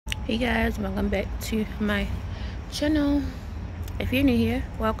Hey guys, welcome back to my channel. If you're new here,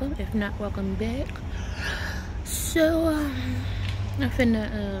 welcome. If not, welcome back. So I'm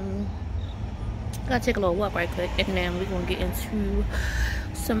finna gotta take a little walk right quick, and then we're gonna get into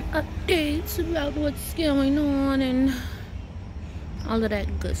some updates about what's going on and all of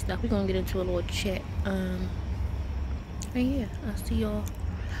that good stuff. We're gonna get into a little chat. And yeah, I'll see y'all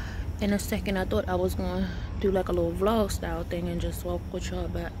in a second. I thought I was gonna do like a little vlog style thing and just walk with y'all,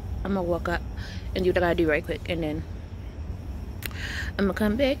 but I'm gonna walk up and do what I gotta do right quick, and then I'm gonna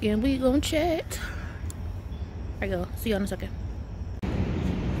come back and we gonna chat. There you go. See y'all in a second.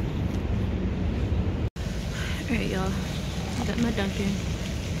 Alright, y'all. I got my Dunkin'.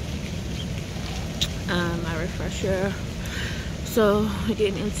 My refresher. So we're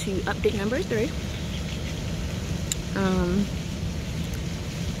getting into update number 3.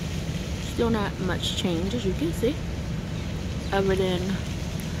 Still not much change, as you can see, other than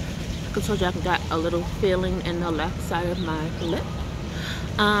I told you I got a little feeling in the left side of my lip.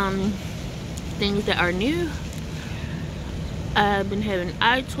 Things that are new, I've been having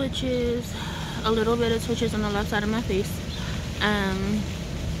eye twitches, a little bit of twitches on the left side of my face. And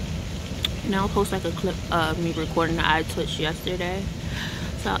I'll post like a clip of me recording the eye twitch yesterday,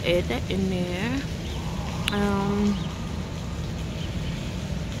 so I'll add that in there.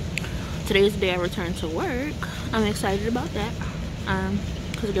 Today's the day I return to work. I'm excited about that.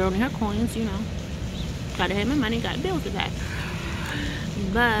 Because girl and her coins, you know, gotta have my money, got bills to pay.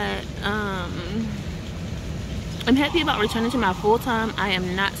 But I'm happy about returning to my full-time. I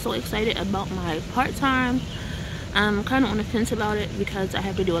am not so excited about my part-time. I'm kind of on the fence about it because I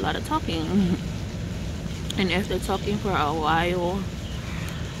have to do a lot of talking, and after talking for a while,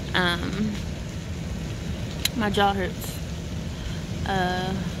 my jaw hurts.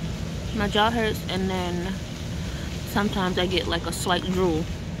 My jaw hurts, and then sometimes I get like a slight drool.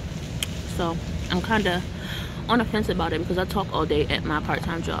 So I'm kind of on the fence about it because I talk all day at my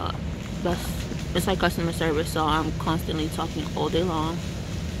part-time job. It's like customer service, so I'm constantly talking all day long.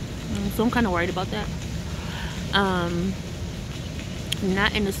 So I'm kind of worried about that.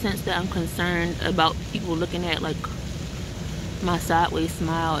 Not in the sense that I'm concerned about people looking at like my sideways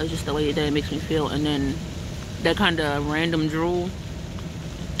smile. It's just the way that it makes me feel, and then that kind of random drool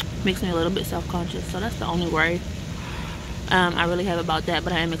makes me a little bit self-conscious. So that's the only worry I really have about that.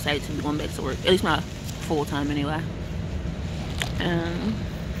 But I am excited to be going back to work, at least my full-time anyway.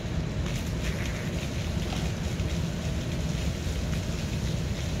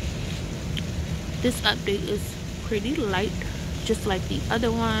 This update is pretty light, just like the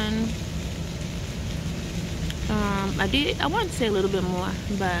other one. I wanted to say a little bit more,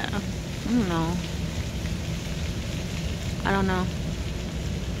 but I don't know.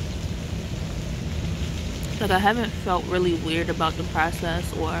 Like, I haven't felt really weird about the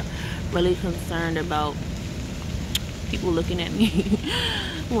process or really concerned about people looking at me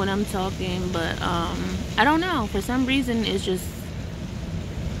when I'm talking, but I don't know, for some reason it's just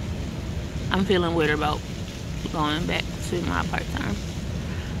I'm feeling weird about going back to my part-time.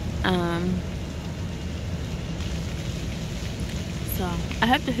 So I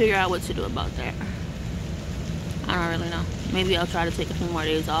have to figure out what to do about that. I don't really know. Maybe I'll try to take a few more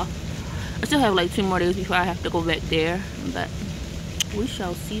days off. I still have like 2 more days before I have to go back there, but we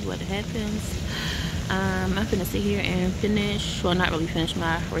shall see what happens. I'm gonna sit here and finish, well, not really finish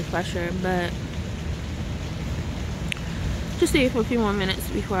my refresher, but just stay for a few more minutes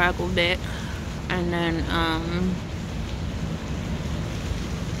before I go back. And then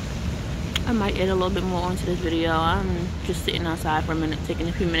I might add a little bit more onto this video. I'm just sitting outside for a minute, taking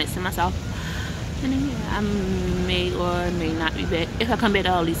a few minutes to myself. And then yeah, I may or may not be back. If I come back,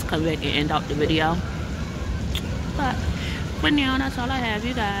 I'll at least come back and end out the video. But for now, that's all I have,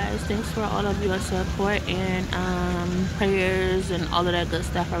 you guys. Thanks for all of your support and prayers and all of that good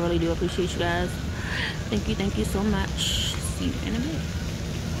stuff. I really do appreciate you guys. Thank you so much. See you in a bit.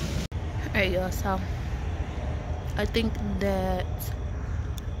 Alright, y'all, so I think that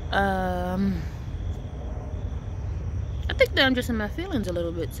I'm just in my feelings a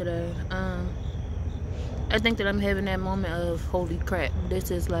little bit today. I think that I'm having that moment of, holy crap, this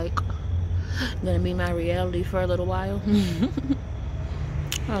is like gonna be my reality for a little while.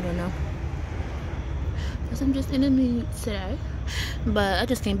 I don't know, because I'm just in the mood today. But I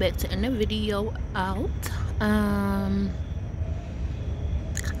just came back to end the video out.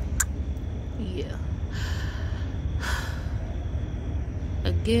 Yeah,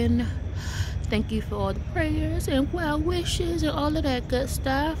 again, thank you for all the prayers and well wishes and all of that good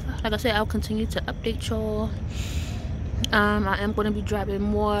stuff. Like I said, I'll continue to update y'all. I am going to be dropping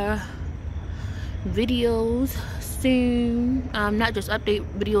more videos soon. Not just update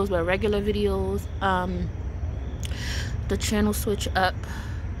videos, but regular videos. The channel switch up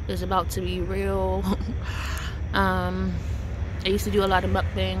is about to be real. I used to do a lot of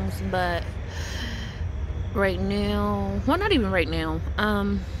mukbangs, but right now, well, not even right now,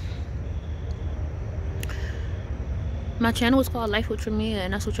 my channel is called Life with Tremia,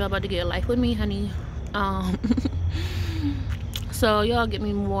 and that's what y'all about to get. Life with me, honey. So y'all get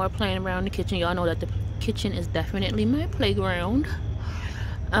me more playing around the kitchen. Y'all know that the kitchen is definitely my playground.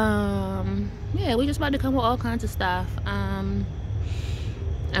 Yeah, we just about to come with all kinds of stuff.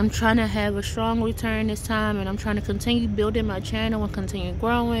 I'm trying to have a strong return this time, and I'm trying to continue building my channel and continue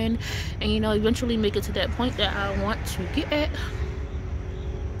growing, and, you know, eventually make it to that point that I want to get at.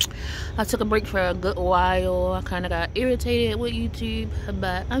 I took a break for a good while. I kind of got irritated with YouTube,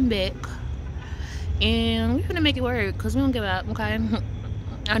 but I'm back, and we're gonna make it work, because we don't give up, okay?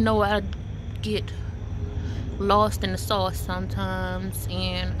 I know I get lost in the sauce sometimes,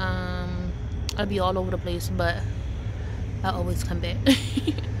 and I'll be all over the place, but I always come back.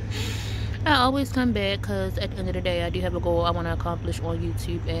 I always come back, because at the end of the day, I do have a goal I want to accomplish on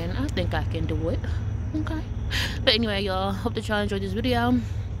YouTube, and I think I can do it. Okay, but anyway, y'all, hope that y'all enjoyed this video,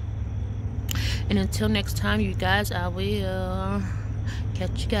 and until next time, you guys, I will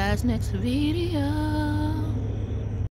catch you guys next video.